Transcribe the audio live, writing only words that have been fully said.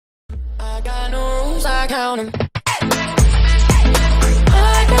I got no rules, I count 'em. I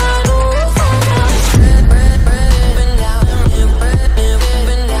got no rules, I count 'em. Bread, up and down, bread, up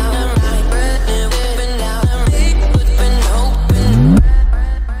and down, bread, up and down, big and open.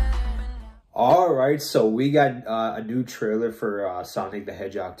 All right, so we got a new trailer for Sonic the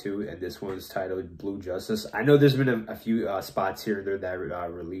Hedgehog 2, and this one's titled Blue Justice. I know there's been a few spots here and there that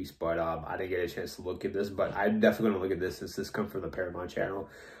released, but I didn't get a chance to look at this, but I'm definitely going to look at this since this comes from the Paramount channel.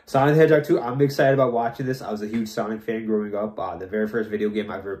 Sonic the Hedgehog 2, I'm excited about watching this. I was a huge Sonic fan growing up. The very first video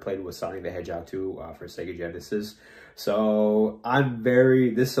game I've ever played was Sonic the Hedgehog 2 for Sega Genesis. So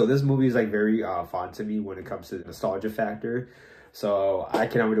this movie is like very fond to me when it comes to the nostalgia factor. So I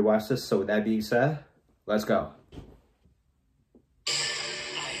cannot wait to watch this. So with that being said, let's go. I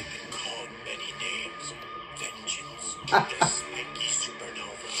have been called many names. Vengeance, the spiky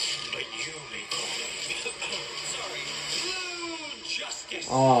supernova. But you may call it Blue Justice.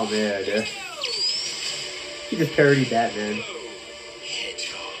 Oh man, dude. He just parodied Batman.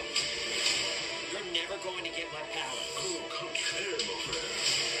 Hedgehog. You're never going to get my power. Oh, come here, my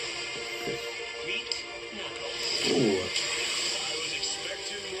friend. Meet Knuckles. Ooh.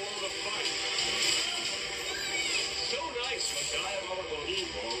 So nice when diabolical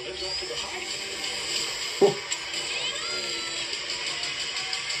evil lives up to the hype.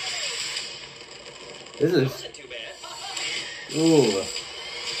 This is... Wasn't too bad. Ooh.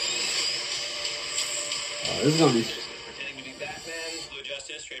 Oh, this is gonna be... Pretending to be Batman, Blue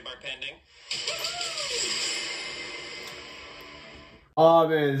Justice, trademark pending. Oh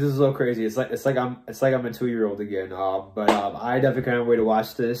man, this is so crazy. It's like I'm a 2-year-old again. But I definitely can't wait to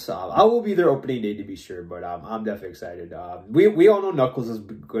watch this. I will be there opening day to be sure, but I'm definitely excited. We all know Knuckles is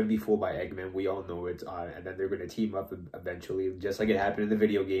going to be fooled by Eggman. We all know it, and then they're going to team up eventually, just like it happened in the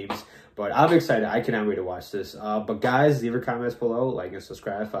video games. But I'm excited. I cannot wait to watch this. But guys, leave your comments below, like and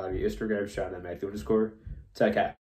subscribe. Follow me on Instagram, shout out Matthew_. Take care.